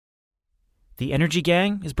The Energy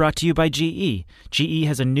Gang is brought to you by GE. GE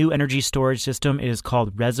has a new energy storage system. It is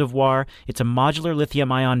called Reservoir. It's a modular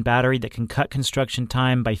lithium-ion battery that can cut construction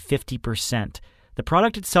time by 50%. The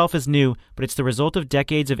product itself is new, but it's the result of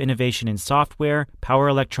decades of innovation in software, power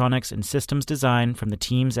electronics, and systems design from the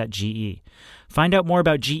teams at GE. Find out more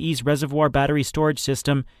about GE's Reservoir battery storage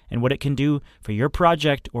system and what it can do for your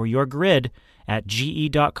project or your grid at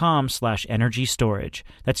ge.com/energy storage.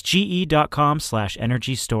 That's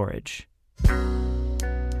ge.com/energy storage.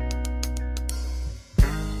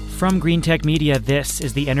 From Green Tech Media, this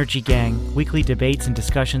is The Energy Gang, weekly debates and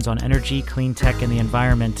discussions on energy, clean tech, and the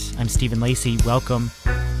environment. I'm Stephen Lacey. Welcome.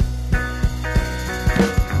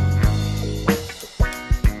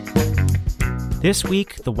 This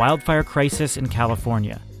week, the wildfire crisis in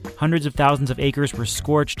California. Hundreds of thousands of acres were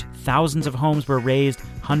scorched, thousands of homes were razed,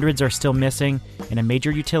 hundreds are still missing, and a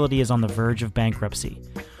major utility is on the verge of bankruptcy.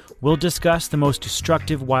 We'll discuss the most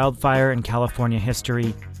destructive wildfire in California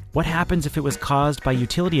history. What happens if it was caused by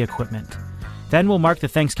utility equipment? Then we'll mark the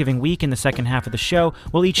Thanksgiving week in the second half of the show.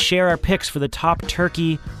 We'll each share our picks for the top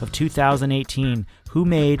turkey of 2018. Who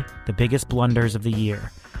made the biggest blunders of the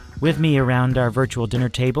year? With me around our virtual dinner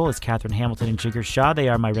table is Catherine Hamilton and Jigar Shah. They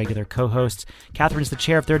are my regular co-hosts. Catherine's the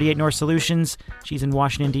chair of 38 North Solutions. She's in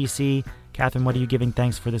Washington, D.C. Catherine, what are you giving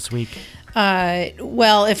thanks for this week?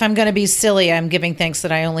 Well, if I'm going to be silly, I'm giving thanks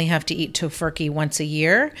that I only have to eat tofurkey once a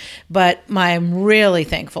year. But I'm really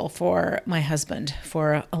thankful for my husband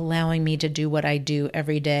for allowing me to do what I do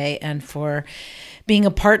every day and for being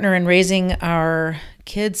a partner in raising our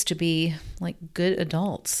kids to be like good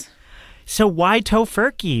adults. So why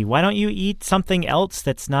tofurkey? Why don't you eat something else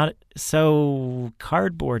that's not so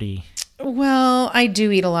cardboardy? Well, I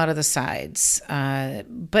do eat a lot of the sides,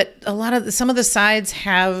 but some of the sides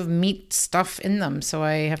have meat stuff in them, so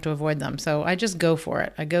I have to avoid them. So I just go for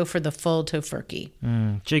it. I go for the full tofurkey.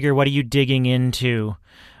 Jigar, what are you digging into?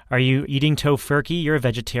 Are you eating tofurkey? You're a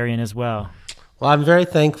vegetarian as well. Well, I'm very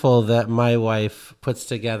thankful that my wife puts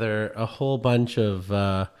together a whole bunch of,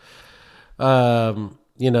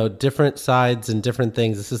 different sides and different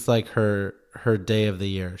things. This is like her day of the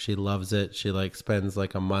year. She loves it. She spends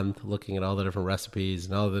a month looking at all the different recipes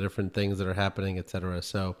and all the different things that are happening, etc.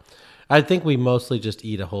 So I think we mostly just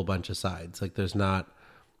eat a whole bunch of sides. There's not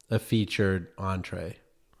a featured entree.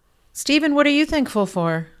 Stephen, what are you thankful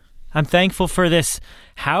for? I'm thankful for this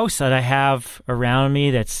house that I have around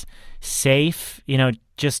me that's safe,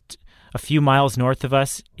 just a few miles north of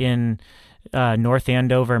us in North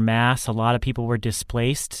Andover, Mass. A lot of people were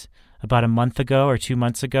displaced about a month ago or 2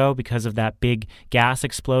 months ago because of that big gas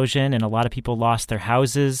explosion, and a lot of people lost their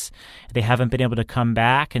houses. They haven't been able to come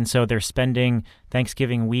back, and so they're spending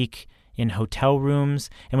Thanksgiving week in hotel rooms.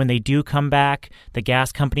 And when they do come back, the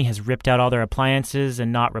gas company has ripped out all their appliances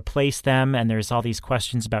and not replaced them, and there's all these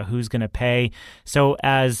questions about who's going to pay. So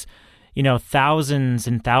as thousands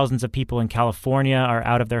and thousands of people in California are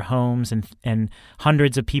out of their homes, and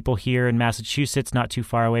hundreds of people here in Massachusetts, not too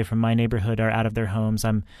far away from my neighborhood, are out of their homes.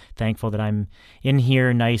 I'm thankful that I'm in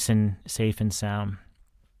here nice and safe and sound.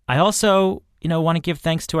 I also, want to give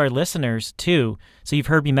thanks to our listeners, too. So you've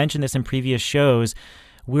heard me mention this in previous shows.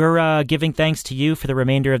 We're giving thanks to you for the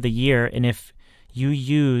remainder of the year, and if you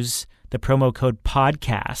use the promo code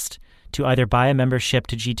PODCAST to either buy a membership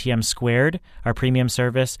to GTM Squared, our premium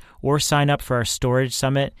service, or sign up for our storage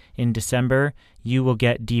summit in December, you will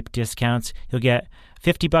get deep discounts. You'll get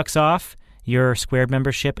 $50 off your Squared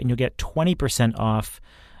membership, and you'll get 20% off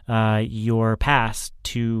your pass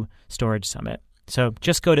to Storage Summit. So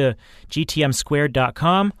just go to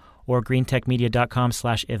gtmsquared.com or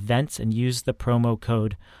greentechmedia.com/events and use the promo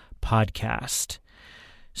code podcast.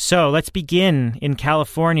 So let's begin in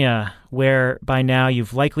California, where by now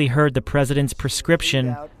you've likely heard the president's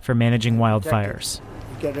prescription for managing wildfires.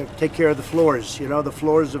 You got to take care of the floors, the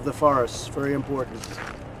floors of the forests, very important.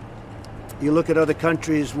 You look at other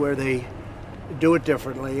countries where they do it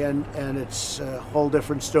differently, and it's a whole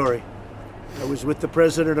different story. I was with the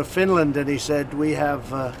president of Finland, and he said, we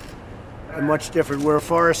have a much different, we're a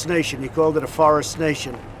forest nation. He called it a forest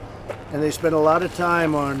nation. And they spend a lot of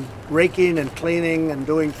time on raking and cleaning and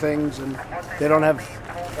doing things, and they don't have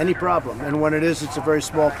any problem. And when it is, it's a very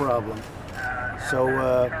small problem. So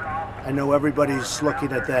I know everybody's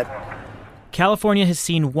looking at that. California has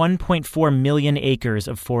seen 1.4 million acres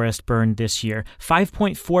of forest burned this year.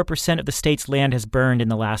 5.4% of the state's land has burned in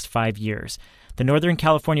the last 5 years. The Northern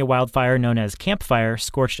California wildfire known as Camp Fire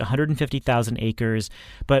scorched 150,000 acres,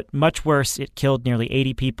 but much worse, it killed nearly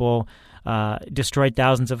 80 people, destroyed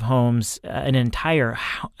thousands of homes, an entire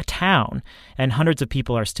town, and hundreds of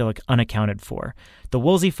people are still unaccounted for. The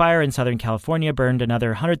Woolsey Fire in Southern California burned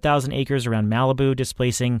another 100,000 acres around Malibu,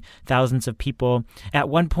 displacing thousands of people. At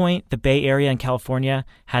one point, the Bay Area in California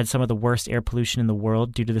had some of the worst air pollution in the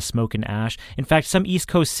world due to the smoke and ash. In fact, some East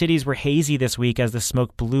Coast cities were hazy this week as the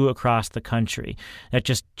smoke blew across the country. That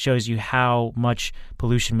just shows you how much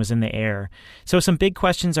pollution was in the air. So some big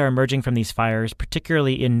questions are emerging from these fires,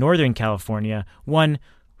 particularly in Northern California. One,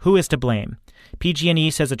 who is to blame? PG&E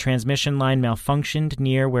says a transmission line malfunctioned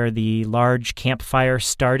near where the large Camp Fire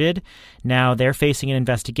started. Now they're facing an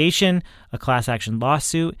investigation, a class action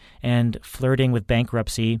lawsuit, and flirting with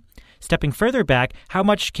bankruptcy. Stepping further back, how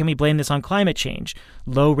much can we blame this on climate change?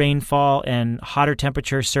 Low rainfall and hotter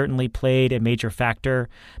temperatures certainly played a major factor.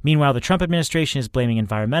 Meanwhile, the Trump administration is blaming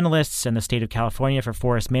environmentalists and the state of California for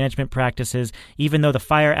forest management practices, even though the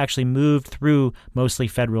fire actually moved through mostly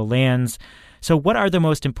federal lands. So what are the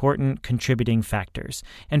most important contributing factors?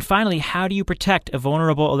 And finally, how do you protect a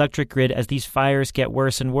vulnerable electric grid as these fires get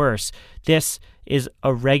worse and worse? This is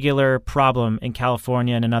a regular problem in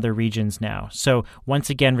California and in other regions now. So once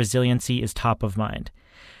again, resiliency is top of mind.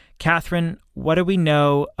 Catherine, what do we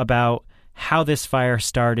know about how this fire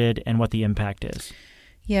started and what the impact is?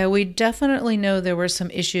 Yeah, we definitely know there were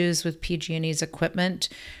some issues with PG&E's equipment.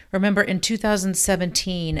 Remember, in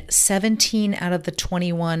 2017, 17 out of the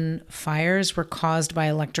 21 fires were caused by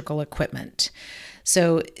electrical equipment.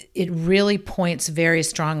 So it really points very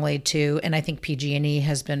strongly to, and I think PG&E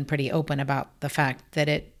has been pretty open about the fact that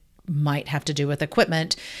it might have to do with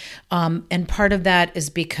equipment. And part of that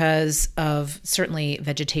is because of certainly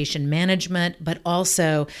vegetation management, but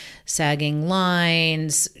also sagging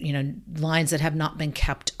lines, lines that have not been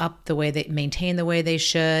kept up the way they maintain the way they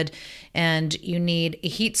should. And you need a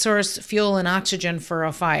heat source, fuel, and oxygen for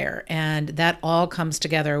a fire. And that all comes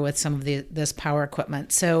together with some of this power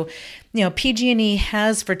equipment. So, PG&E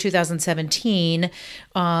has for 2017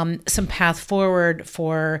 some path forward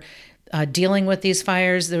for dealing with these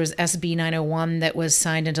fires. There was SB 901 that was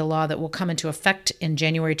signed into law that will come into effect in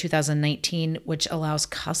January 2019, which allows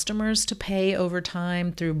customers to pay over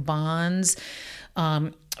time through bonds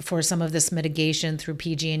for some of this mitigation through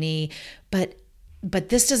PG&E. But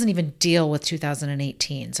this doesn't even deal with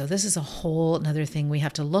 2018. So this is a whole another thing we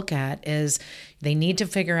have to look at is they need to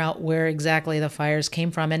figure out where exactly the fires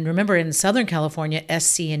came from. And remember, in Southern California,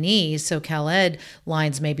 SC&E, so CalEd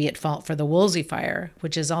lines may be at fault for the Woolsey fire,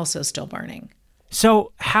 which is also still burning.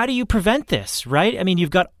 So how do you prevent this, right? I mean,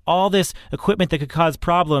 you've got all this equipment that could cause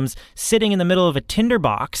problems sitting in the middle of a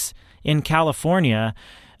tinderbox in California.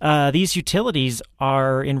 These utilities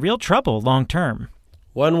are in real trouble long term.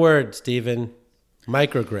 One word, Stephen.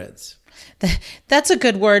 Microgrids. That's a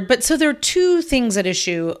good word. But so there are two things at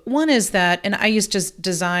issue. One is that, and I used to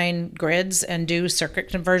design grids and do circuit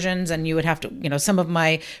conversions, and you would have to, some of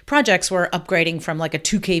my projects were upgrading from like a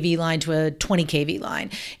 2 kV line to a 20 kV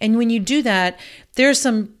line. And when you do that, there's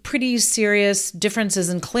some pretty serious differences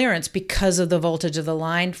in clearance because of the voltage of the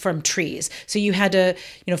line from trees. So you had to,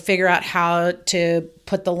 figure out how to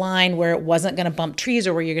put the line where it wasn't going to bump trees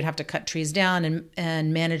or where you're going to have to cut trees down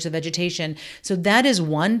and manage the vegetation. So that is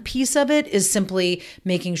one piece of it, is simply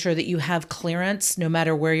making sure that you have clearance no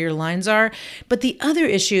matter where your lines are. But the other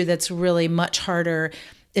issue that's really much harder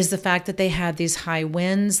is the fact that they had these high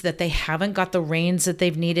winds, that they haven't got the rains that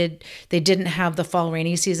they've needed. They didn't have the fall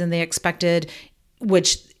rainy season they expected,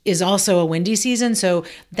 which is also a windy season. So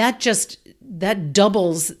that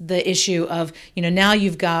doubles the issue of, now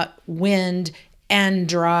you've got wind and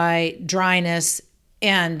dryness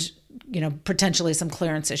and, potentially some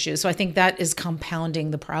clearance issues. So I think that is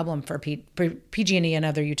compounding the problem for PG&E and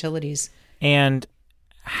other utilities. And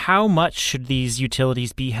how much should these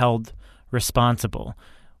utilities be held responsible?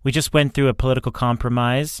 We just went through a political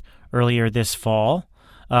compromise earlier this fall,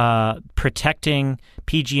 protecting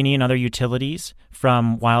PG&E and other utilities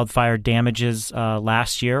from wildfire damages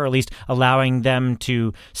last year, or at least allowing them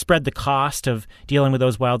to spread the cost of dealing with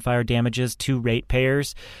those wildfire damages to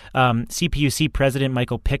ratepayers. CPUC President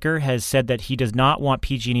Michael Picker has said that he does not want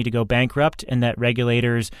PG&E to go bankrupt, and that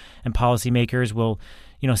regulators and policymakers will,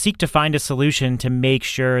 seek to find a solution to make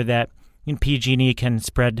sure that PG&E can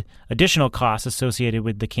spread additional costs associated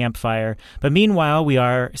with the Camp Fire. But meanwhile, we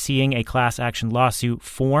are seeing a class action lawsuit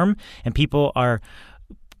form, and people are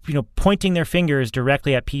pointing their fingers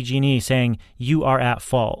directly at PG&E saying, you are at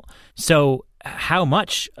fault. So how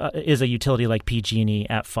much is a utility like PG&E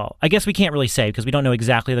at fault? I guess we can't really say because we don't know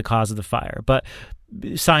exactly the cause of the fire, but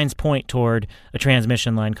signs point toward a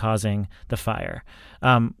transmission line causing the fire.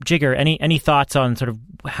 Jigger, any thoughts on sort of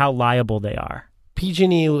how liable they are?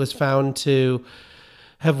 PG&E was found to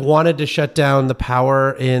have wanted to shut down the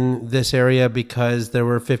power in this area because there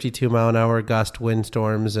were 52-mile-an-hour gust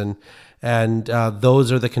windstorms, and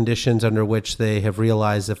those are the conditions under which they have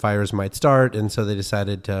realized that fires might start, and so they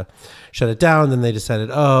decided to shut it down. Then they decided,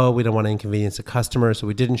 we don't want to inconvenience the customer, so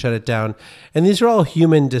we didn't shut it down. And these are all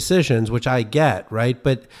human decisions, which I get, right?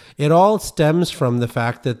 But it all stems from the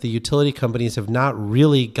fact that the utility companies have not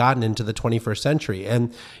really gotten into the 21st century.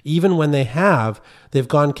 And even when they have, they've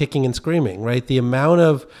gone kicking and screaming, right? The amount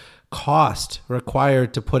of cost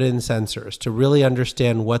required to put in sensors, to really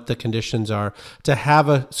understand what the conditions are, to have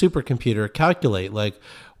a supercomputer calculate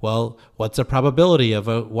what's the probability of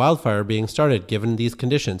a wildfire being started given these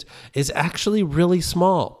conditions, is actually really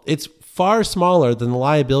small. It's far smaller than the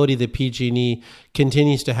liability that PG&E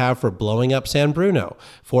continues to have for blowing up San Bruno,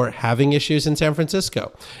 for having issues in San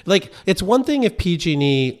Francisco. It's one thing if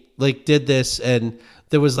PG&E did this and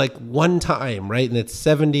there was one time, right, in its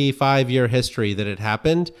 75-year history that it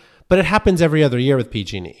happened. But it happens every other year with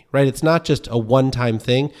PG&E, right? It's not just a one-time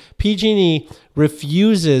thing. PG&E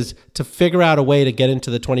refuses to figure out a way to get into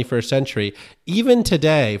the 21st century. Even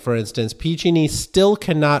today, for instance, PG&E still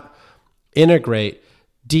cannot integrate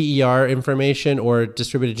DER information or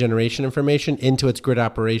distributed generation information into its grid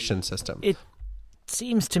operation system. It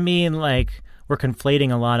seems to me like we're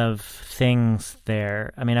conflating a lot of things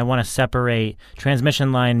there. I mean, I want to separate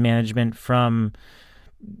transmission line management from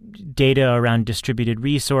data around distributed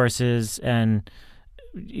resources and,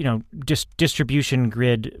 distribution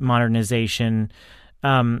grid modernization.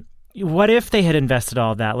 What if they had invested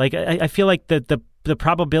all that? I feel like the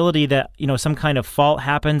probability that, some kind of fault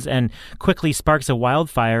happens and quickly sparks a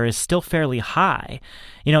wildfire is still fairly high.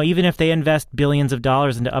 Even if they invest billions of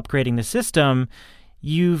dollars into upgrading the system,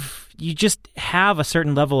 you just have a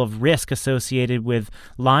certain level of risk associated with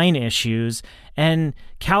line issues, and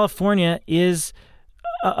California is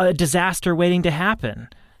a disaster waiting to happen.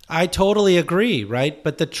 I totally agree, right?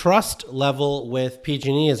 But the trust level with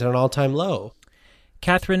PG&E is at an all-time low.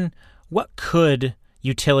 Catherine, what could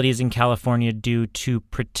utilities in California do to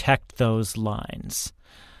protect those lines?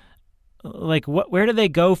 Where do they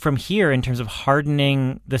go from here in terms of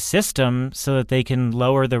hardening the system so that they can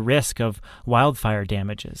lower the risk of wildfire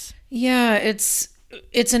damages? Yeah, it's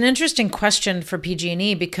an interesting question for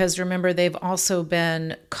PG&E because remember, they've also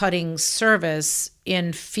been cutting service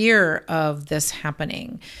in fear of this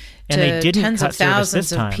happening and to they didn't tens cut of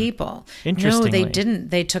thousands this time. Of people. Interestingly. No, they didn't.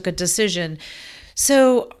 They took a decision.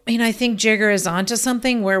 So, I think Jigger is onto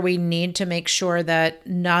something where we need to make sure that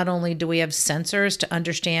not only do we have sensors to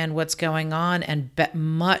understand what's going on and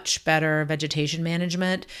much better vegetation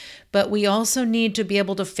management, but we also need to be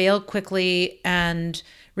able to fail quickly and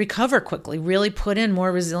recover quickly, really put in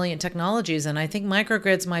more resilient technologies. And I think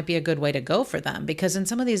microgrids might be a good way to go for them because in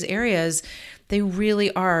some of these areas, they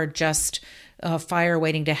really are just fire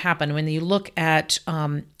waiting to happen. When you look at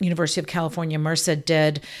University of California, Merced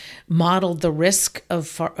modeled the risk of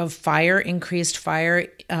fire, increased fire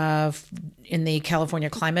in the California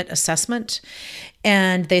climate assessment.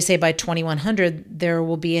 And they say by 2100, there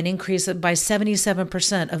will be an increase by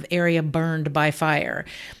 77% of area burned by fire.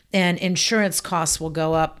 And insurance costs will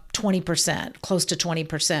go up 20%, close to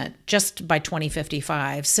 20%, just by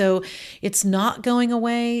 2055. So it's not going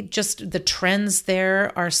away. Just the trends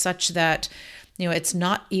there are such that, it's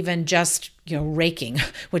not even just, raking,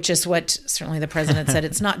 which is what certainly the president said.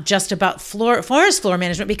 It's not just about forest floor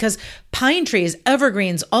management because pine trees,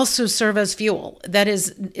 evergreens also serve as fuel. That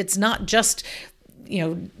is, it's not just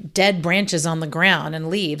dead branches on the ground and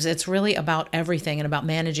leaves. It's really about everything and about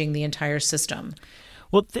managing the entire system.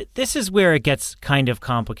 Well, this is where it gets kind of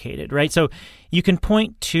complicated, right? So you can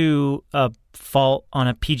point to a fault on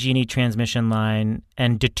a PG&E transmission line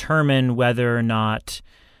and determine whether or not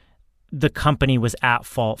the company was at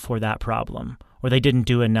fault for that problem or they didn't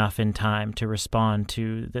do enough in time to respond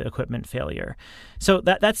to the equipment failure. So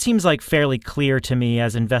that seems like fairly clear to me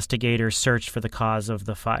as investigators search for the cause of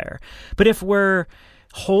the fire. But if we're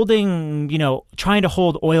trying to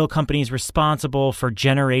hold oil companies responsible for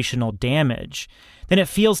generational damage, then it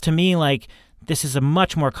feels to me like this is a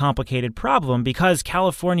much more complicated problem because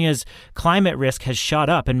California's climate risk has shot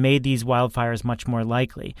up and made these wildfires much more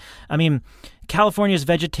likely. I mean, California's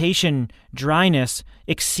vegetation dryness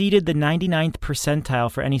exceeded the 99th percentile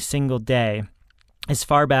for any single day as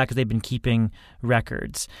far back as they've been keeping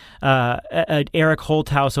records. Eric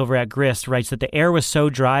Holthouse over at Grist writes that the air was so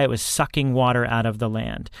dry it was sucking water out of the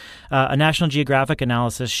land. A National Geographic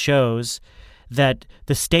analysis shows that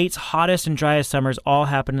the state's hottest and driest summers all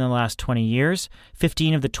happened in the last 20 years.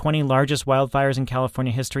 15 of the 20 largest wildfires in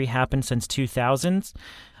California history happened since 2000.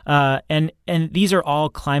 And these are all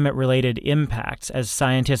climate-related impacts, as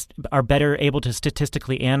scientists are better able to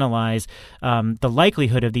statistically analyze the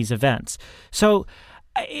likelihood of these events. So,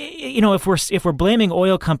 if we're blaming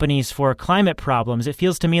oil companies for climate problems, it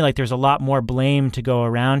feels to me like there's a lot more blame to go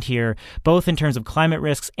around here, both in terms of climate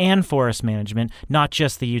risks and forest management, not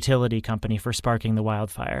just the utility company for sparking the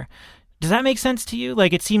wildfire. Does that make sense to you?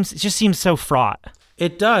 Like, it just seems so fraught.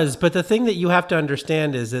 It does, but the thing that you have to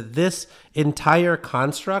understand is that this entire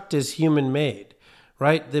construct is human-made,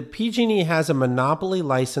 right? The PG&E has a monopoly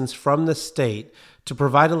license from the state to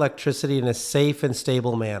provide electricity in a safe and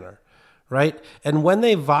stable manner, right? And when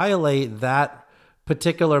they violate that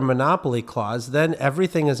particular monopoly clause, then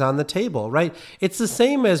everything is on the table, right? It's the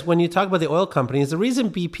same as when you talk about the oil companies. The reason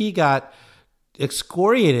BP got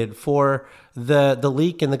excoriated for the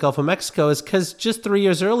leak in the Gulf of Mexico is because just 3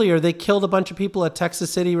 years earlier, they killed a bunch of people at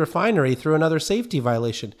Texas City Refinery through another safety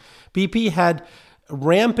violation. BP had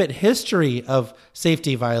rampant history of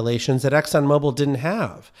safety violations that ExxonMobil didn't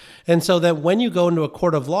have. And so that when you go into a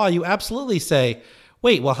court of law, you absolutely say,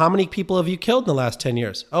 wait, well, how many people have you killed in the last 10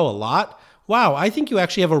 years? Oh, a lot? Wow, I think you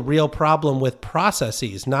actually have a real problem with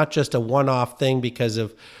processes, not just a one-off thing because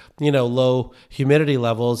of low humidity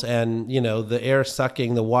levels and, the air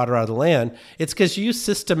sucking the water out of the land. It's because you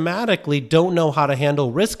systematically don't know how to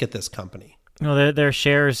handle risk at this company. Their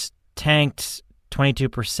shares tanked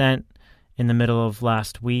 22% in the middle of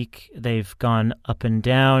last week. They've gone up and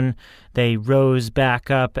down. They rose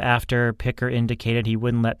back up after Picker indicated he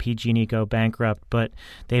wouldn't let PG&E go bankrupt, but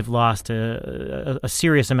they've lost a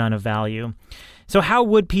serious amount of value. So how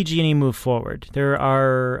would PG&E move forward? There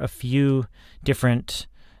are a few different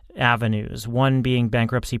avenues, one being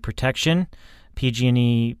bankruptcy protection.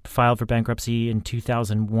 PG&E filed for bankruptcy in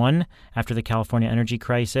 2001 after the California energy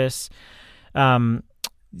crisis. The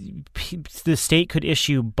state could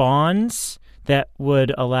issue bonds that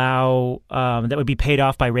would allow that would be paid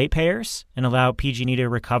off by ratepayers and allow PG&E to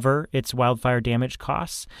recover its wildfire damage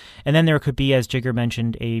costs. And then there could be, as Jigger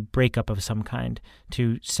mentioned, a breakup of some kind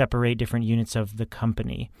to separate different units of the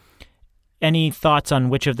company. Any thoughts on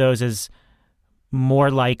which of those is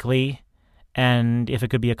more likely, and if it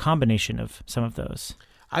could be a combination of some of those?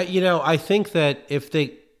 I think that if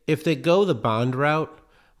they go the bond route,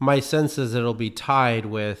 my sense is it'll be tied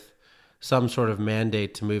with some sort of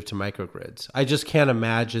mandate to move to microgrids. I just can't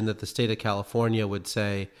imagine that the state of California would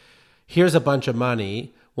say, here's a bunch of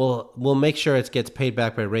money, we'll make sure it gets paid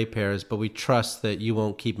back by ratepayers, but we trust that you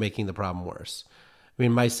won't keep making the problem worse. I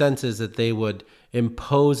mean, my sense is that they would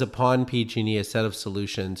impose upon PG&E a set of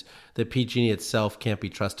solutions that PG&E itself can't be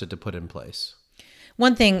trusted to put in place.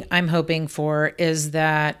 One thing I'm hoping for is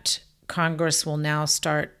that Congress will now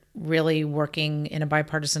start really working in a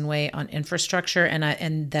bipartisan way on infrastructure,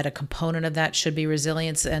 and that a component of that should be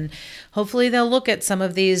resilience. And hopefully they'll look at some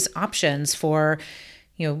of these options for,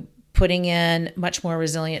 putting in much more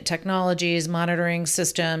resilient technologies, monitoring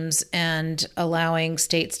systems, and allowing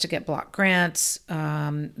states to get block grants.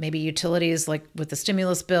 Maybe utilities, like with the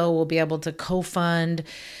stimulus bill, will be able to co-fund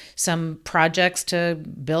some projects to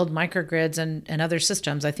build microgrids and other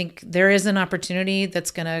systems. I think there is an opportunity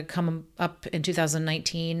that's going to come up in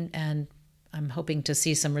 2019, and I'm hoping to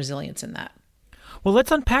see some resilience in that. Well,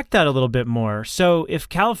 let's unpack that a little bit more. So if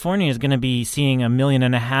California is going to be seeing 1.5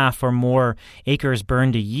 million or more acres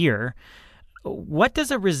burned a year, what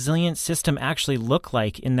does a resilient system actually look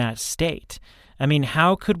like in that state? I mean,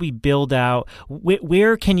 how could we build out,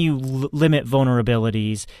 where can you limit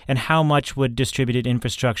vulnerabilities, and how much would distributed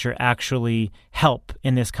infrastructure actually help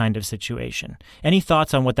in this kind of situation? Any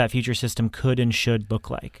thoughts on what that future system could and should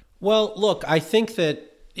look like? Well, look, I think that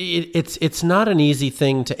it's not an easy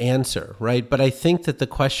thing to answer, right? But I think that the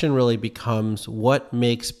question really becomes what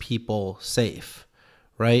makes people safe,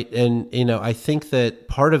 right? And, I think that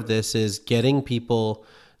part of this is getting people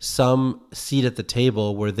some seat at the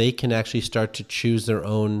table where they can actually start to choose their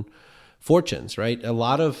own fortunes, right? A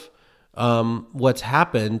lot of what's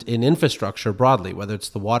happened in infrastructure broadly, whether it's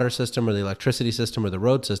the water system or the electricity system or the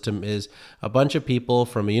road system, is a bunch of people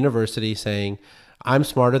from a university saying, I'm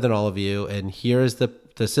smarter than all of you, and here's the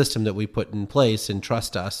system that we put in place, and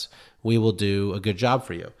trust us, we will do a good job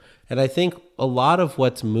for you. And I think a lot of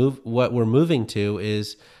what we're moving to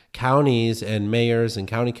is counties and mayors and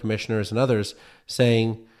county commissioners and others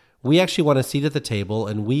saying, we actually want a seat at the table,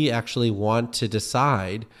 and we actually want to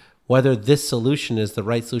decide whether this solution is the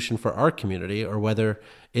right solution for our community or whether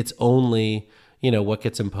it's only, what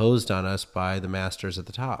gets imposed on us by the masters at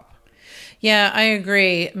the top. Yeah, I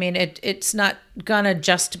agree. I mean, it's not going to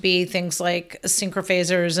just be things like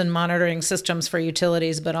synchrophasers and monitoring systems for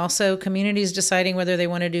utilities, but also communities deciding whether they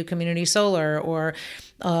want to do community solar or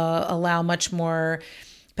allow much more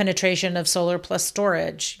penetration of solar plus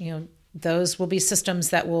storage. Those will be systems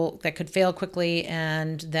that could fail quickly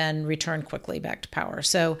and then return quickly back to power.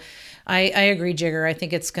 So I agree, Jigger. I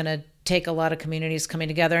think it's going to take a lot of communities coming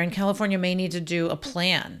together, and California may need to do a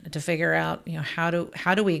plan to figure out, how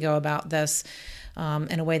do we go about this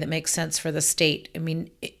in a way that makes sense for the state. I mean,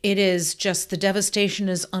 it is just, the devastation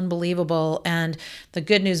is unbelievable. And the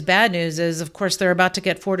good news, bad news is, of course, they're about to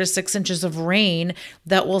get 4 to 6 inches of rain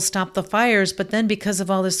that will stop the fires. But then because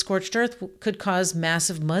of all this scorched earth could cause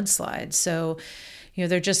massive mudslides. So,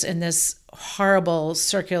 they're just in this horrible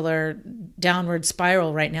circular downward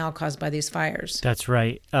spiral right now caused by these fires. That's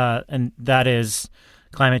right. And that is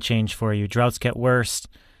climate change for you. Droughts get worse,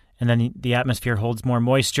 and then the atmosphere holds more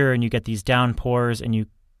moisture, and you get these downpours, and you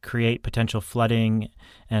create potential flooding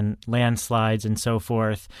and landslides and so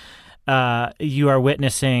forth. You are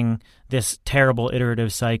witnessing this terrible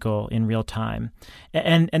iterative cycle in real time.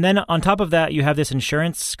 And then on top of that, you have this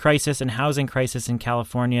insurance crisis and housing crisis in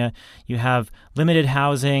California. You have limited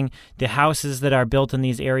housing. The houses that are built in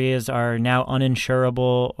these areas are now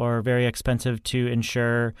uninsurable or very expensive to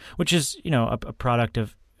insure, which is, a product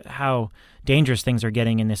of how dangerous things are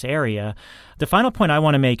getting in this area. The final point I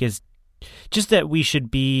want to make is just that we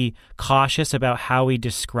should be cautious about how we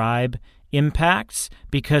describe impacts,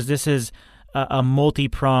 because this is a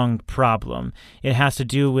multi-pronged problem. It has to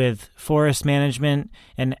do with forest management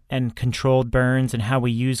and controlled burns and how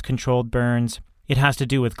we use controlled burns. It has to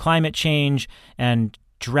do with climate change and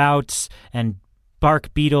droughts and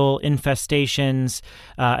bark beetle infestations,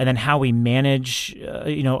 and then how we manage,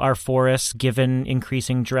 our forests given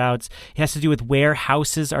increasing droughts. It has to do with where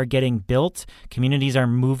houses are getting built. Communities are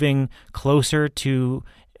moving closer to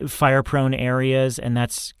fire-prone areas, and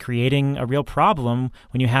that's creating a real problem.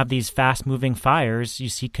 When you have these fast-moving fires, you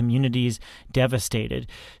see communities devastated.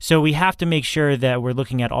 So we have to make sure that we're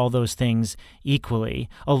looking at all those things equally,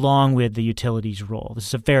 along with the utilities' role. This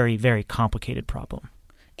is a very, very complicated problem.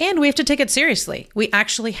 And we have to take it seriously. We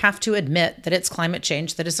actually have to admit that it's climate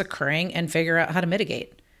change that is occurring and figure out how to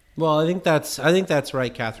mitigate. Well, I think that's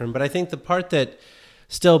right, Catherine. But I think the part that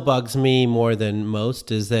still bugs me more than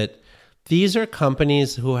most is that these are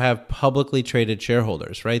companies who have publicly traded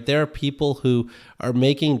shareholders, right? There are people who are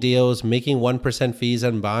making deals, making 1% fees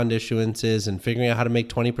on bond issuances and figuring out how to make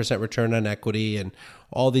 20% return on equity and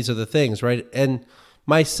all these other things, right? And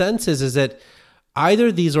my sense is that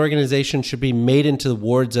either these organizations should be made into the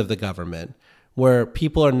wards of the government, where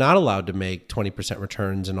people are not allowed to make 20%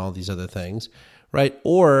 returns and all these other things, right?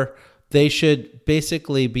 Or they should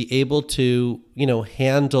basically be able to,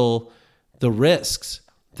 handle the risks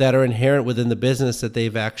that are inherent within the business that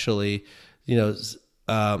they've actually,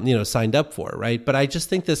 signed up for, right? But I just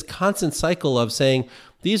think this constant cycle of saying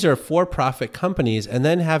these are for-profit companies and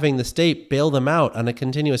then having the state bail them out on a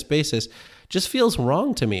continuous basis just feels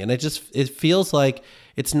wrong to me. And it feels like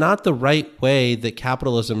it's not the right way that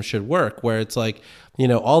capitalism should work, where it's like,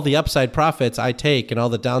 all the upside profits I take and all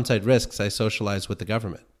the downside risks I socialize with the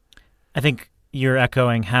government. I think you're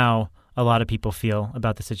echoing how a lot of people feel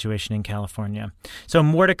about the situation in California. So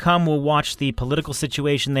more to come. We'll watch the political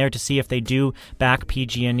situation there to see if they do back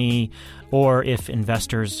PG&E or if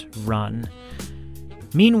investors run.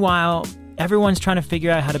 Meanwhile, everyone's trying to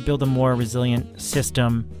figure out how to build a more resilient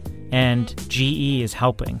system, and GE is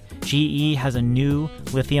helping. GE has a new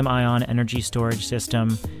lithium-ion energy storage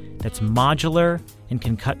system that's modular and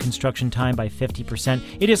can cut construction time by 50%.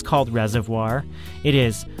 It is called Reservoir. It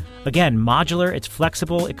is, again, modular, it's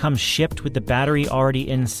flexible, it comes shipped with the battery already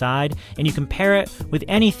inside, and you can pair it with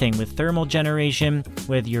anything, with thermal generation,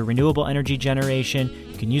 with your renewable energy generation.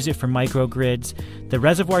 You can use it for microgrids. The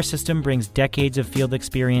Reservoir system brings decades of field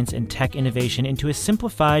experience and tech innovation into a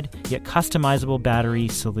simplified yet customizable battery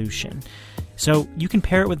solution. So you can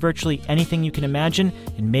pair it with virtually anything you can imagine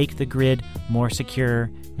and make the grid more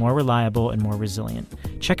secure, more reliable, and more resilient.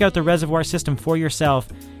 Check out the Reservoir system for yourself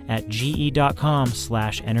at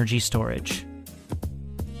ge.com/energy storage.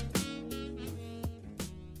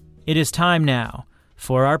 It is time now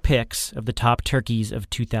for our picks of the top turkeys of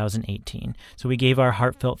 2018. So we gave our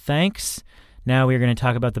heartfelt thanks. Now we're going to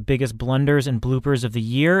talk about the biggest blunders and bloopers of the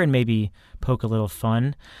year and maybe poke a little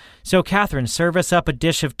fun. So, Catherine, serve us up a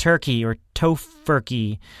dish of turkey or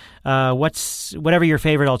tofurkey. Whatever your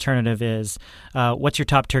favorite alternative is. What's your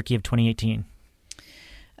top turkey of 2018?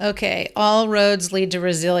 Okay, all roads lead to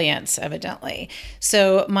resilience, evidently.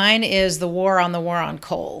 So mine is the war on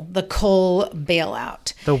coal, the coal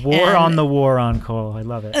bailout. The war on the war on coal. I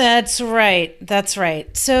love it. That's right. That's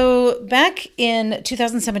right. So back in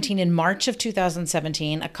 2017, in March of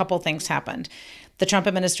 2017, a couple things happened. The Trump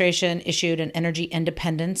administration issued an energy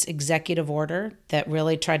independence executive order that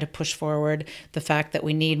really tried to push forward the fact that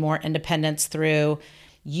we need more independence through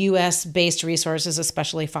U.S.-based resources,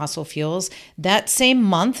 especially fossil fuels. That same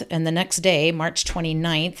month and the next day, March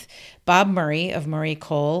 29th, Bob Murray of Murray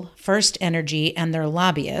Coal, First Energy, and their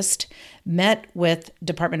lobbyist met with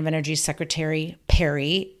Department of Energy Secretary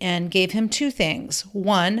Perry and gave him two things.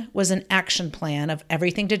 One was an action plan of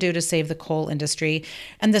everything to do to save the coal industry,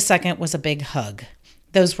 and the second was a big hug.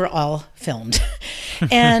 Those were all filmed.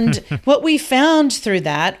 And what we found through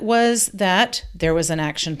that was that there was an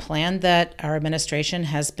action plan that our administration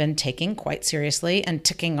has been taking quite seriously and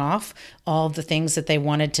ticking off all the things that they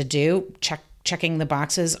wanted to do, checking the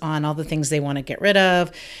boxes on all the things they want to get rid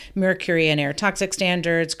of: mercury and air toxic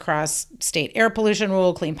standards, cross-state air pollution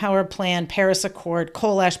rule, clean power plan, Paris Accord,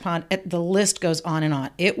 coal ash pond. The list goes on and on.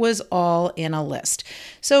 It was all in a list.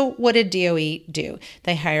 So what did DOE do?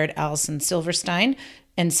 They hired Alison Silverstein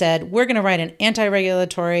and said, we're going to write an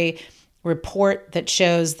anti-regulatory report that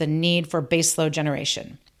shows the need for baseload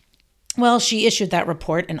generation. Well, she issued that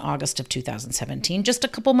report in August of 2017, just a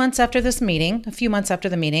couple months after this meeting, a few months after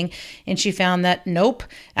the meeting, and she found that, nope,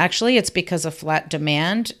 actually it's because of flat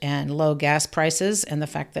demand and low gas prices and the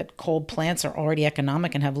fact that coal plants are already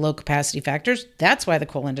economic and have low capacity factors. That's why the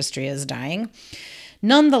coal industry is dying.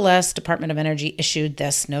 Nonetheless, Department of Energy issued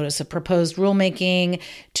this notice of proposed rulemaking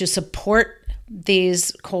to support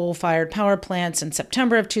these coal-fired power plants in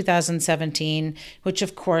September of 2017, which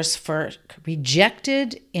of course FERC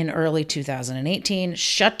rejected in early 2018,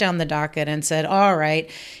 shut down the docket and said, all right,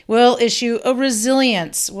 we'll start a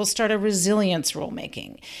resilience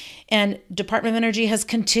rulemaking. And Department of Energy has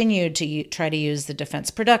continued to try to use the Defense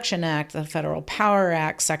Production Act, the Federal Power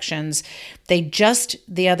Act sections. They just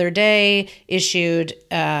the other day issued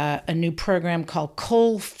a new program called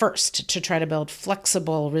Coal First to try to build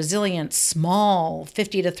flexible, resilient, small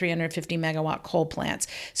 50 to 350 megawatt coal plants.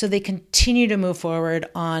 So they continue to move forward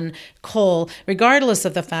on coal, regardless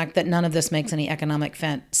of the fact that none of this makes any economic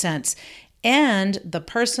sense. And the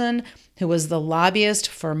person who was the lobbyist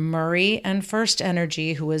for Murray and First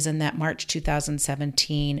Energy, who was in that March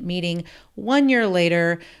 2017 meeting, 1 year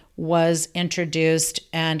later was introduced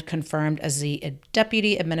and confirmed as the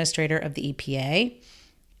deputy administrator of the EPA.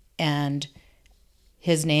 And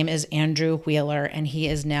his name is Andrew Wheeler, and he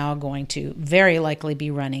is now going to very likely be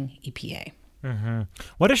running EPA. Mm-hmm.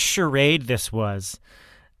 What a charade this was.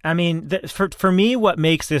 I mean, for me, what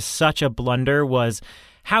makes this such a blunder was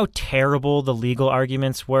how terrible the legal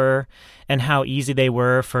arguments were and how easy they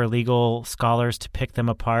were for legal scholars to pick them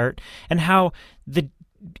apart, and how the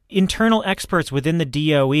internal experts within the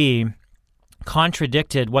DOE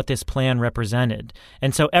contradicted what this plan represented.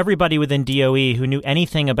 And so everybody within DOE who knew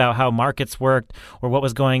anything about how markets worked or what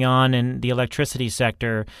was going on in the electricity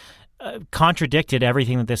sector contradicted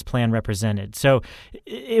everything that this plan represented. So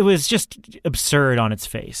it was just absurd on its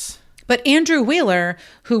face. But Andrew Wheeler,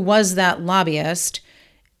 who was that lobbyist,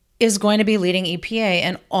 is going to be leading EPA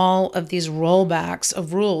and all of these rollbacks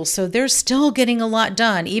of rules. So they're still getting a lot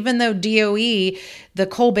done. Even though DOE, the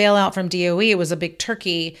coal bailout from DOE was a big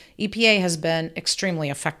turkey, EPA has been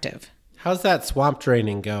extremely effective. How's that swamp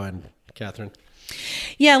draining going, Catherine?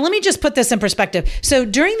 Yeah, let me just put this in perspective. So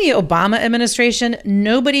during the Obama administration,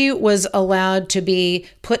 nobody was allowed to be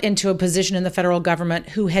put into a position in the federal government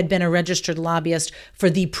who had been a registered lobbyist for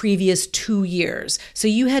the previous 2 years. So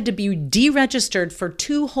you had to be deregistered for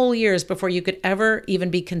 2 whole years before you could ever even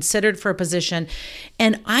be considered for a position.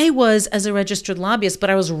 And I was, as a registered lobbyist, but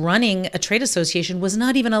I was running a trade association, was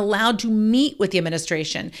not even allowed to meet with the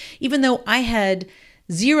administration, even though I had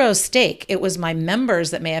zero stake. It was my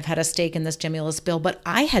members that may have had a stake in this stimulus bill, but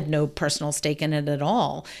I had no personal stake in it at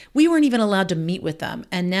all. We weren't even allowed to meet with them.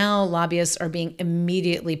 And now lobbyists are being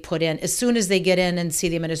immediately put in. As soon as they get in and see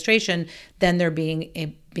the administration, then they're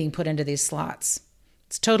being put into these slots.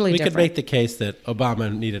 It's totally different. We could make the case that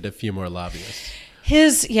Obama needed a few more lobbyists.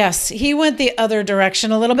 Yes, he went the other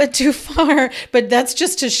direction a little bit too far, but that's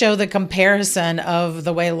just to show the comparison of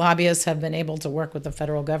the way lobbyists have been able to work with the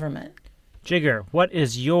federal government. Jigger, what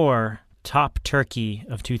is your top turkey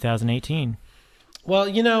of 2018? Well,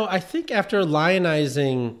 I think after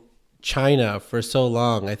lionizing China for so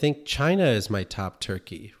long, I think China is my top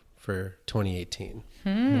turkey for 2018.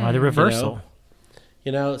 Why the reversal?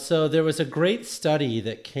 So there was a great study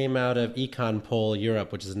that came out of Econpol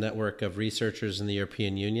Europe, which is a network of researchers in the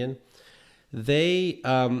European Union, they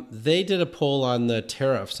did a poll on the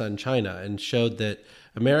tariffs on China and showed that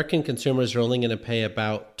American consumers are only going to pay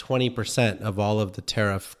about 20% of all of the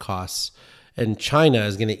tariff costs, and China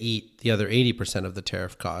is going to eat the other 80% of the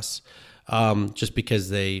tariff costs, just because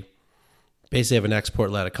they basically have an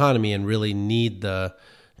export-led economy and really need the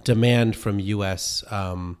demand from U.S.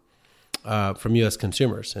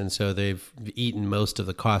 Consumers, and so they've eaten most of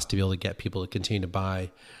the cost to be able to get people to continue to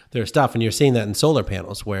buy their stuff. And you're seeing that in solar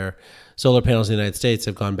panels, where solar panels in the United States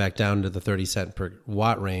have gone back down to the 30 cent per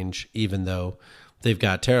watt range, even though they've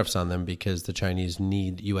got tariffs on them because the Chinese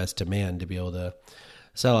need U.S. demand to be able to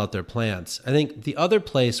sell out their plants. I think the other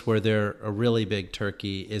place where they're a really big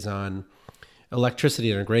turkey is on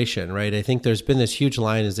electricity integration, right? I think there's been this huge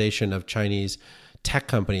lionization of Chinese tech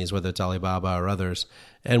companies, whether it's Alibaba or others.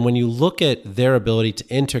 And when you look at their ability to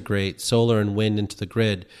integrate solar and wind into the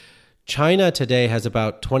grid, China today has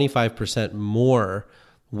about 25% more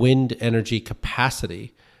wind energy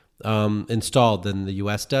capacity installed than the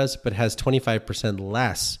U.S. does, but has 25%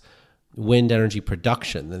 less wind energy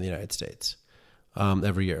production than the United States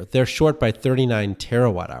every year. They're short by 39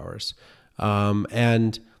 terawatt hours.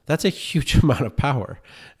 And that's a huge amount of power.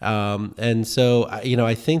 And so,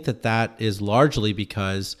 I think that is largely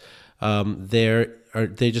because they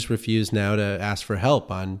just refuse now to ask for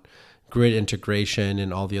help on grid integration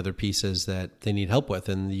and all the other pieces that they need help with.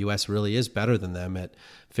 And the U.S. really is better than them at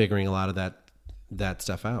figuring a lot of that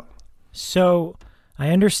stuff out. So I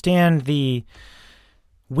understand the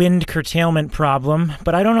wind curtailment problem,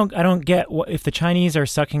 but I don't get if the Chinese are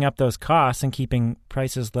sucking up those costs and keeping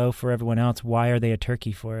prices low for everyone else, why are they a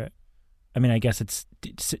turkey for it? I mean, I guess it's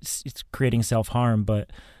creating self-harm, but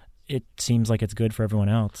it seems like it's good for everyone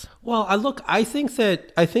else. Well, I think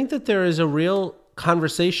that there is a real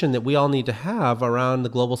conversation that we all need to have around the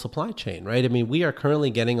global supply chain, right? I mean, we are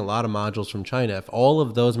currently getting a lot of modules from China. If all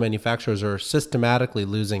of those manufacturers are systematically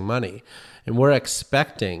losing money, and we're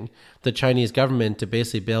expecting the Chinese government to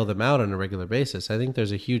basically bail them out on a regular basis, I think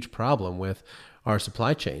there's a huge problem with our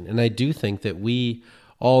supply chain. And I do think that we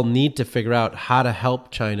all need to figure out how to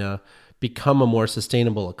help China become a more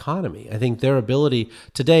sustainable economy. I think their ability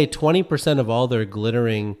today, 20% of all their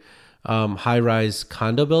glittering high-rise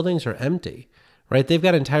condo buildings are empty, right? They've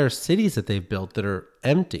got entire cities that they've built that are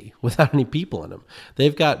empty without any people in them.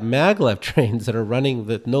 They've got maglev trains that are running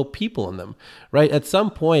with no people in them, right? At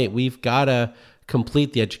some point, we've got to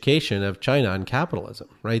complete the education of China on capitalism,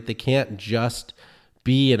 right? They can't just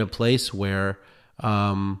be in a place where,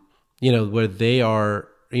 where they are,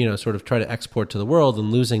 sort of try to export to the world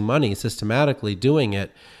and losing money systematically doing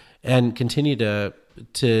it and continue to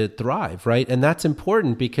thrive, right? And that's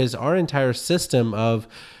important because our entire system of,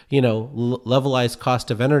 levelized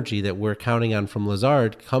cost of energy that we're counting on from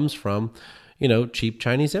Lazard comes from, cheap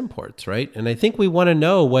Chinese imports, right? And I think we want to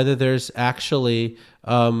know whether there's actually,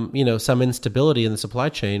 some instability in the supply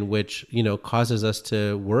chain, which, causes us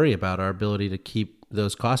to worry about our ability to keep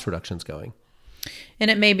those cost reductions going.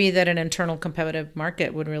 And it may be that an internal competitive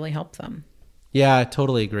market would really help them. Yeah, I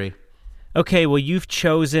totally agree. Okay, well, you've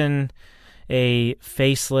chosen a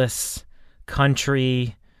faceless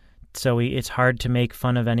country, so it's hard to make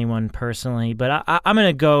fun of anyone personally. But I'm going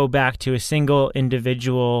to go back to a single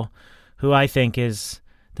individual who I think is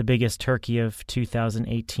the biggest turkey of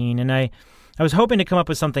 2018. And I was hoping to come up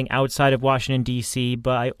with something outside of Washington, D.C.,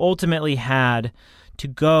 but I ultimately had to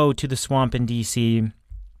go to the swamp in D.C.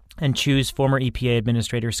 and choose former EPA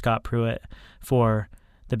Administrator Scott Pruitt for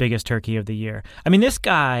the biggest turkey of the year. I mean, this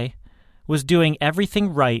guy was doing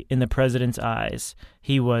everything right in the president's eyes.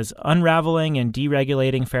 He was unraveling and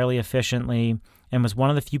deregulating fairly efficiently and was one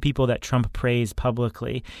of the few people that Trump praised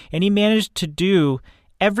publicly. And he managed to do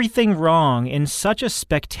everything wrong in such a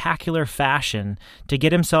spectacular fashion to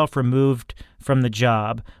get himself removed from the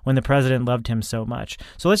job when the president loved him so much.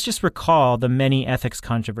 So let's just recall the many ethics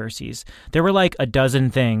controversies. There were like a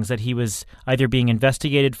dozen things that he was either being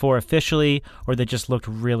investigated for officially or that just looked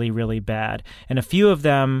really, really bad. And a few of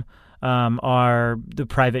them are the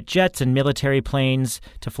private jets and military planes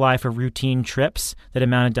to fly for routine trips that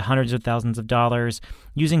amounted to hundreds of thousands of dollars,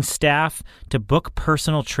 using staff to book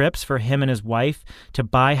personal trips for him and his wife, to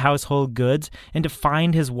buy household goods, and to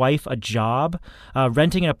find his wife a job,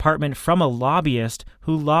 renting an apartment from a lobbyist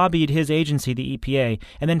who lobbied his agency, the EPA,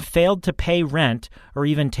 and then failed to pay rent or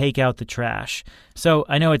even take out the trash. So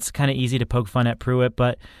I know it's kind of easy to poke fun at Pruitt,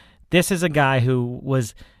 but this is a guy who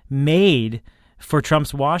was made for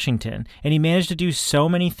Trump's Washington, and he managed to do so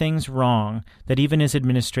many things wrong that even his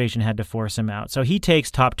administration had to force him out. So he takes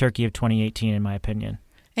top turkey of 2018, in my opinion.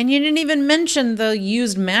 And you didn't even mention the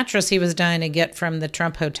used mattress he was dying to get from the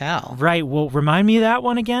Trump hotel. Right. Well, remind me of that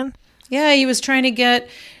one again? Yeah, he was trying to get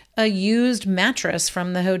a used mattress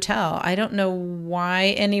from the hotel. I don't know why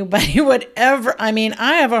anybody would ever. I mean,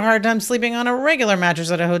 I have a hard time sleeping on a regular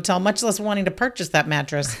mattress at a hotel, much less wanting to purchase that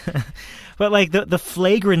mattress. But like the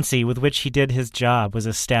flagrancy with which he did his job was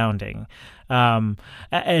astounding.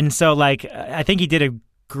 And so like I think he did a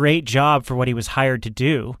great job for what he was hired to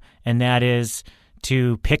do, and that is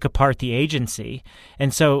to pick apart the agency.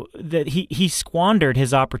 And so that he squandered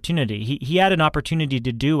his opportunity. He had an opportunity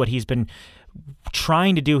to do what he's been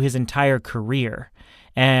trying to do his entire career,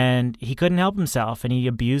 and he couldn't help himself, and he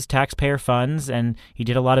abused taxpayer funds, and he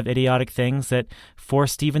did a lot of idiotic things that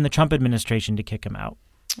forced even the Trump administration to kick him out.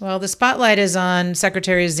 Well, the spotlight is on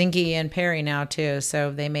Secretaries Zinke and Perry now, too,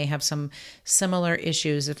 so they may have some similar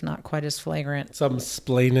issues, if not quite as flagrant. Some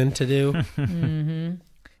splaining to do. Mm-hmm.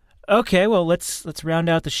 Okay, well, let's round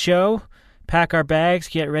out the show, pack our bags,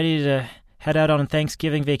 get ready to head out on a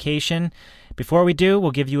Thanksgiving vacation. Before we do,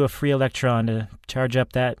 we'll give you a free electron to charge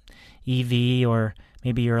up that EV or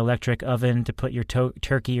maybe your electric oven to put your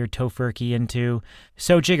turkey or tofurkey into.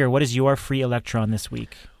 So, Jigger, what is your free electron this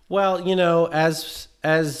week? Well, you know, as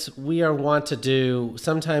we are wont to do,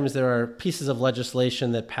 sometimes there are pieces of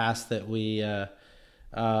legislation that pass that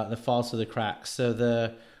that falls through the cracks. So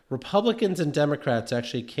the Republicans and Democrats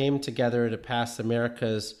actually came together to pass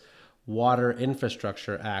America's Water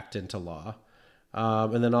Infrastructure Act into law,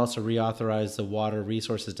 and then also reauthorize the Water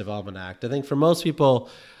Resources Development Act. I think for most people,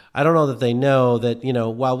 I don't know that they know that, you know,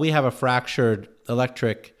 while we have a fractured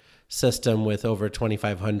electric system with over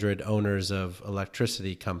 2,500 owners of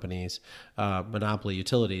electricity companies, monopoly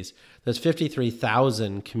utilities, there's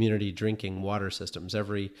 53,000 community drinking water systems.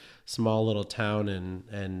 Every small little town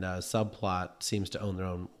and subplot seems to own their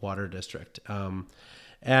own water district.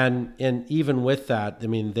 And even with that, I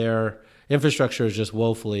mean, their infrastructure is just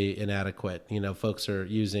woefully inadequate. You know, folks are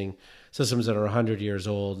using systems that are 100 years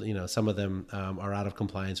old. You know, some of them are out of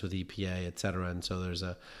compliance with EPA, et cetera. And so there's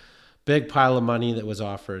a big pile of money that was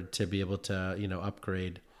offered to be able to, you know,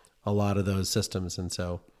 upgrade a lot of those systems. And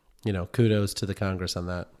so, you know, kudos to the Congress on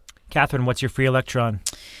that. Catherine, what's your free electron?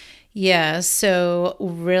 Yeah, so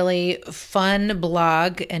really fun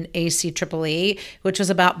blog, an ACEEE, which was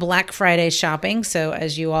about Black Friday shopping. So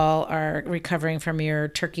as you all are recovering from your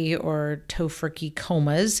turkey or tofurkey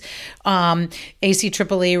comas,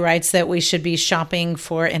 ACEEE writes that we should be shopping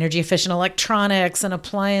for energy efficient electronics and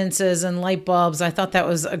appliances and light bulbs. I thought that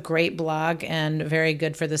was a great blog and very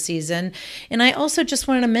good for the season. And I also just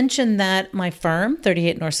wanted to mention that my firm,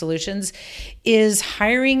 38 North Solutions, is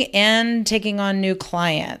hiring and taking on new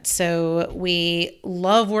clients. So we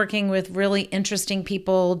love working with really interesting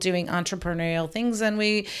people doing entrepreneurial things. And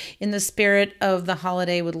we, in the spirit of the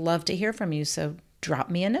holiday, would love to hear from you. So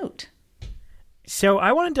drop me a note. So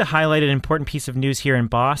I wanted to highlight an important piece of news here in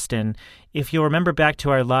Boston. If you'll remember back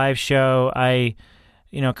to our live show, I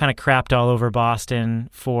kind of crapped all over Boston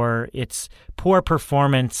for its poor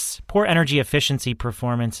energy efficiency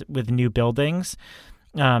performance with new buildings.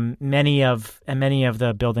 Many of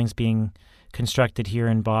the buildings being constructed here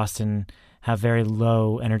in Boston have very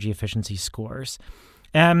low energy efficiency scores.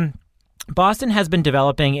 Boston has been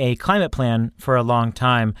developing a climate plan for a long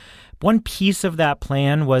time. One piece of that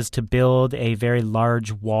plan was to build a very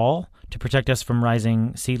large wall to protect us from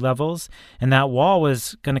rising sea levels, and that wall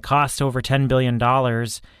was going to cost over $10 billion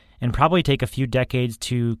and probably take a few decades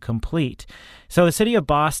to complete. So the city of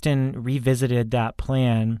Boston revisited that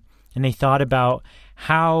plan, and they thought about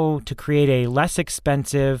how to create a less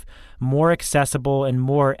expensive, more accessible, and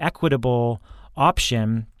more equitable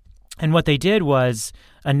option. And what they did was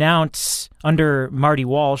announce, under Marty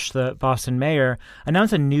Walsh, the Boston mayor,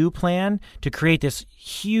 announce a new plan to create this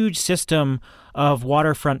huge system of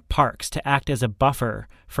waterfront parks to act as a buffer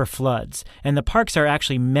for floods. And the parks are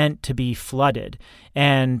actually meant to be flooded,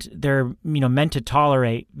 and they're meant to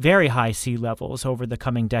tolerate very high sea levels over the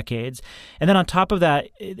coming decades. And then on top of that,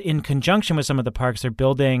 in conjunction with some of the parks, they're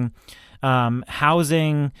building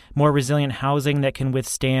housing, more resilient housing that can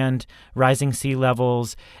withstand rising sea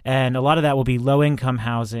levels, and a lot of that will be low-income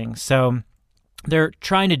housing. So they're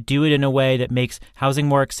trying to do it in a way that makes housing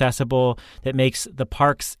more accessible, that makes the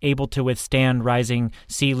parks able to withstand rising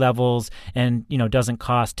sea levels, and doesn't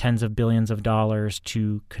cost tens of billions of dollars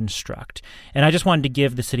to construct. And I just wanted to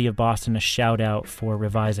give the city of Boston a shout out for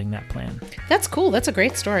revising that plan. That's cool. That's a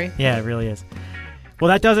great story. Yeah, it really is. Well,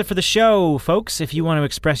 that does it for the show, folks. If you want to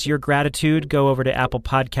express your gratitude, go over to Apple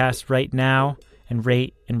Podcasts right now and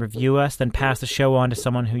rate and review us, then pass the show on to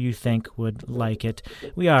someone who you think would like it.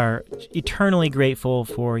 We are eternally grateful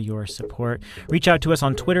for your support. Reach out to us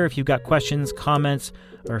on Twitter if you've got questions, comments,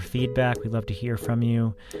 or feedback. We'd love to hear from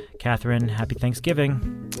you. Catherine, happy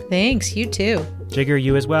Thanksgiving. Thanks. You too. Jigger,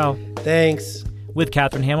 you as well. Thanks. With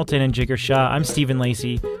Catherine Hamilton and Jigar Shah, I'm Stephen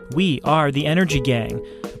Lacey. We are The Energy Gang,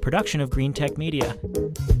 a production of Green Tech Media.